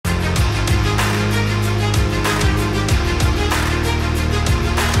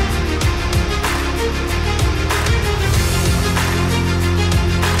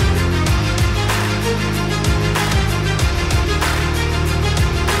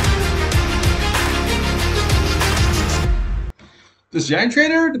This is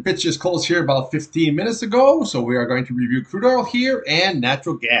Irontrader. The pitch just closed here about 15 minutes ago, so we are going to review crude oil here and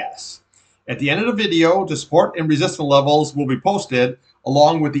natural gas. At the end of the video, the support and resistance levels will be posted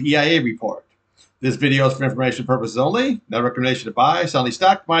along with the EIA report. This video is for information purposes only, not a recommendation to buy, sell any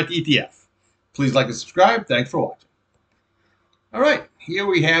stock, buy the ETF. Please like and subscribe. Thanks for watching. All right, here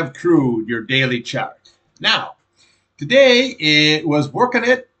we have crude, your daily chart. Now, today it was working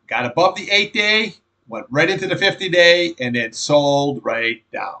it, got above the 8-day, went right into the 50-day, and then sold right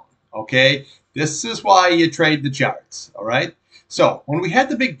down, okay? This is why you trade the charts, all right? So when we had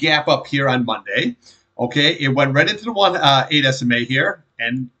the big gap up here on Monday, okay, it went right into the 8 SMA here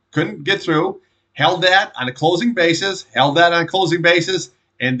and couldn't get through, held that on a closing basis,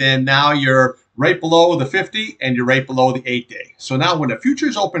 and then now you're right below the 50 and you're right below the 8-day. So now when the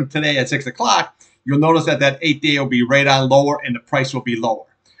futures open today at 6 o'clock, you'll notice that that 8-day will be right on lower and the price will be lower.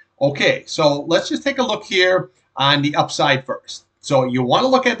 Okay, so let's just take a look here on the upside first. So you want to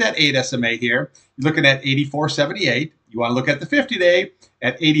look at that 8 SMA here. You're looking at 84.78. You want to look at the 50-day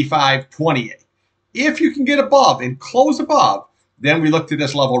at 85.28. If you can get above and close above, then we look to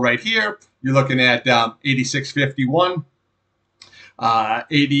this level right here. You're looking at 86.51,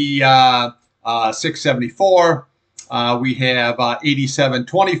 86.74. We have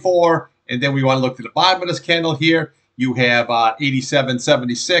 87.24, and then we want to look to the bottom of this candle here. You have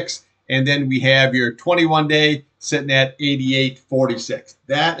 87.76, and then we have your 21-day sitting at 88.46.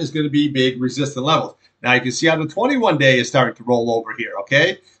 That is going to be big resistance levels. Now you can see how the 21-day is starting to roll over here,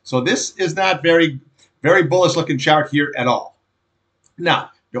 okay? So this is not very bullish looking chart here at all.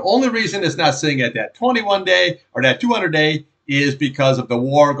 Now, the only reason it's not sitting at that 21-day or that 200-day is because of the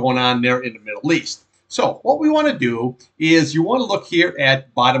war going on there in the Middle East. So what we want to do is you want to look here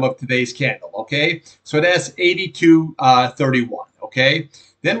at bottom of today's candle, okay? So that's 82.31, okay?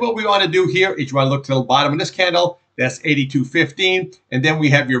 Then what we want to do here is you want to look to the bottom of this candle. That's 82.15, and then we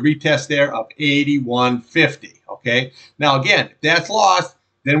have your retest there of 81.50, okay? Now again, if that's lost,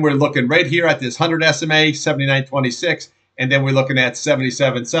 then we're looking right here at this 100 SMA, 79.26, and then we're looking at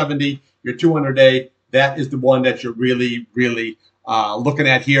 77.70, your 200-day. That is the one that you're really looking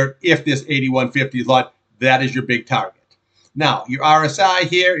at here. If this 81.50 is lost, that is your big target. Now, your RSI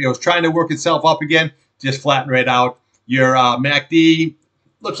here, it was trying to work itself up again, just flatten right out. Your MACD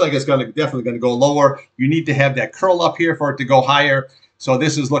looks like it's definitely going to go lower. You need to have that curl up here for it to go higher. So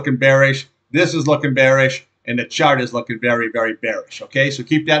this is looking bearish. This is looking bearish. And the chart is looking very bearish. Okay, so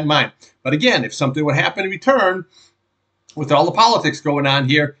keep that in mind. But again, if something would happen in return, with all the politics going on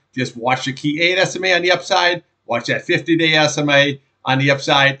here, just watch the key 8 SMA on the upside, watch that 50-day SMA on the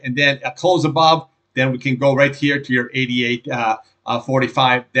upside, and then a close above, then we can go right here to your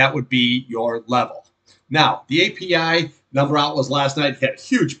 88.45. That would be your level. Now, the API number out was last night, had a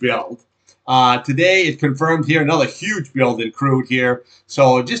huge build. Today, it confirmed here another huge build in crude here.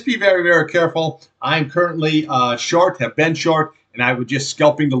 So just be very careful. I'm currently short, have been short, and I was just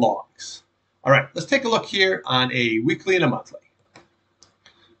scalping the longs. All right, let's take a look here on a weekly and a monthly.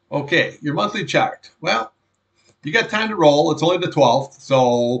 Okay, your monthly chart. Well, you got time to roll. It's only the 12th.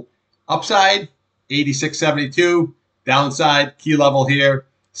 So upside, 86.72. Downside, key level here,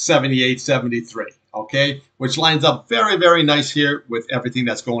 78.73. Okay, which lines up very nice here with everything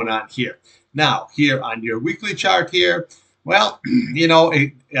that's going on here. Now, here on your weekly chart here, well, you know,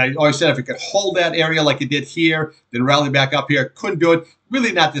 I always said if it could hold that area like it did here, then rally back up here. Couldn't do it.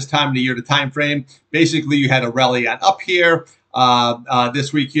 Really not this time of the year, the time frame. Basically, you had a rally on up here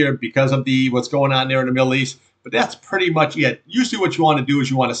this week here because of what's going on there in the Middle East. But that's pretty much it. Usually what you want to do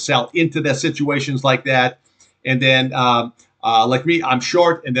is you want to sell into the situations like that. And then, like me, I'm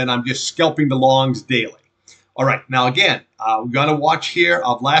short, and then I'm just scalping the longs daily. All right. Now, again, we're going to watch here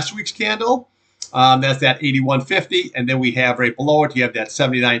of last week's candle. That's that 81.50, and then we have right below it, you have that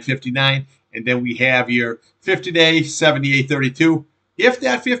 79.59, and then we have your 50-day, 78.32. If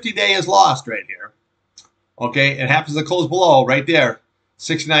that 50-day is lost right here, okay, it happens to close below right there,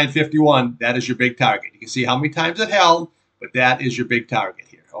 69.51, that is your big target. You can see how many times it held, but that is your big target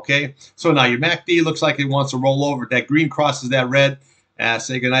here, okay? So now your MACD looks like it wants to roll over. That green crosses that red.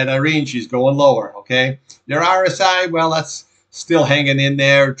 Say goodnight, Irene. She's going lower, okay? Your RSI, well, that's still hanging in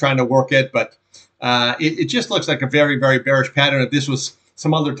there, trying to work it, but it just looks like a very bearish pattern. If this was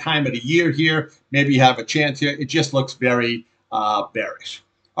some other time of the year here, maybe you have a chance here. It just looks very bearish.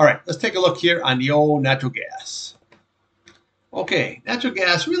 All right, let's take a look here on the old natural gas. Okay, natural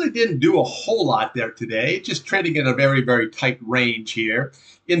gas really didn't do a whole lot there today. Just trading in a very tight range here,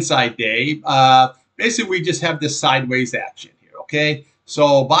 inside day. Basically, we just have this sideways action here, okay?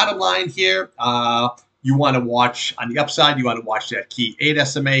 So bottom line here, you want to watch on the upside, you want to watch that key 8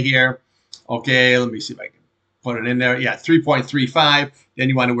 SMA here. Okay, let me see if I can Put it in there. Yeah, 3.35. Then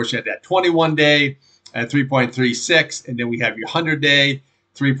you want to wish at that 21 day at 3.36. And then we have your 100 day,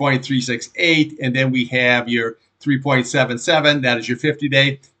 3.368. And then we have your 3.77. That is your 50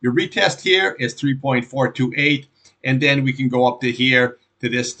 day. Your retest here is 3.428. And then we can go up to here to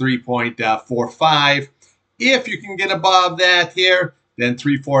this 3.45. If you can get above that here, then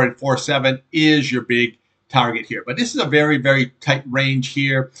 3.447 is your big target here. But this is a very, very tight range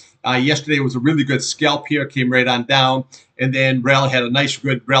here. Yesterday was a really good scalp here, came right on down, and then rally had a nice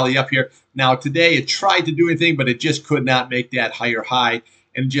good rally up here. Now today it tried to do anything, but it just could not make that higher high,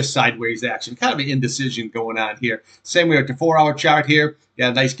 and just sideways action. Kind of an indecision going on here. Same way with the 4-hour chart here.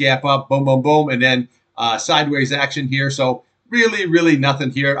 Yeah, nice gap up, boom, boom, boom, and then sideways action here. So really, really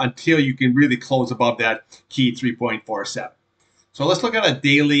nothing here until you can really close above that key 3.47. So let's look at a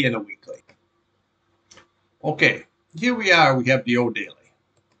daily and a weekly. Okay, here we are. We have the old daily.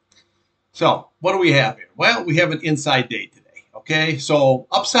 So what do we have here? Well, we have an inside day today. Okay, so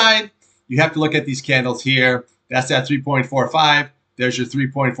upside, you have to look at these candles here. That's at 3.45. There's your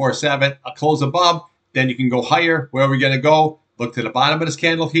 3.47. A close above, then you can go higher. Where are we going to go? Look to the bottom of this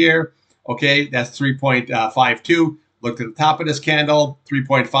candle here. Okay, that's 3.52. Look to the top of this candle,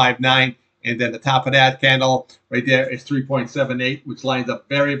 3.59. And then the top of that candle right there is 3.78, which lines up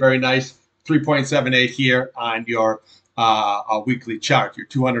very, very nice. 3.78 here on your weekly chart, your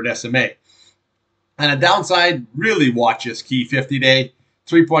 200 SMA. On the downside, really watch this key 50-day,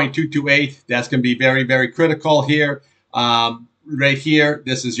 3.228. That's going to be very, very critical here. Right here,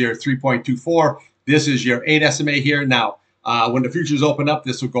 this is your 3.24. This is your 8 SMA here. Now, when the futures open up,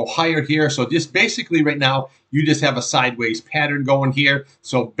 this will go higher here. So just basically right now, you just have a sideways pattern going here.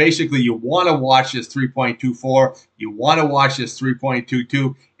 So basically you want to watch this 3.24. You want to watch this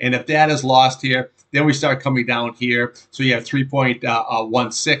 3.22. And if that is lost here, then we start coming down here. So you have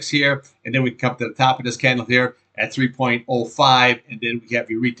 3.16 here. And then we come to the top of this candle here at 3.05. And then we have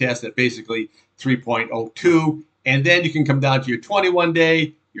your retest at basically 3.02. And then you can come down to your 21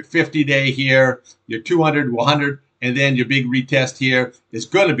 day, your 50 day here, your 200, 100. And then your big retest here is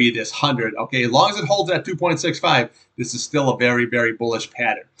going to be this 100. Okay, as long as it holds at 2.65, this is still a very, very bullish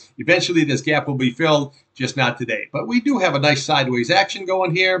pattern. Eventually, this gap will be filled, just not today. But we do have a nice sideways action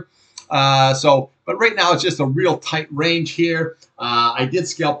going here. But right now, it's just a real tight range here. I did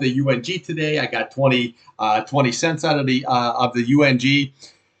scalp the UNG today. I got 20 cents out of the UNG.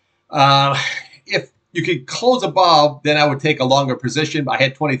 If you could close above, then I would take a longer position. I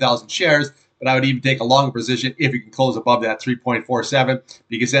had 20,000 shares. But I would even take a longer position if you can close above that 3.47,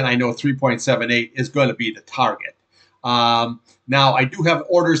 because then I know 3.78 is going to be the target. Now, I do have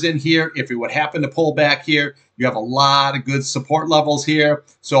orders in here. If it would happen to pull back here, you have a lot of good support levels here.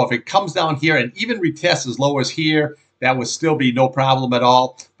 So if it comes down here and even retests as low as here, that would still be no problem at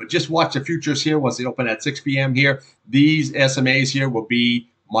all. But just watch the futures here once they open at 6 p.m. here. These SMAs here will be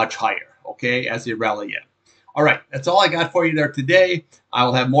much higher, okay, as they rally in. All right, that's all I got for you there today. I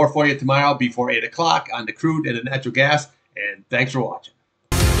will have more for you tomorrow before 8 o'clock on the crude and the natural gas. And thanks for watching.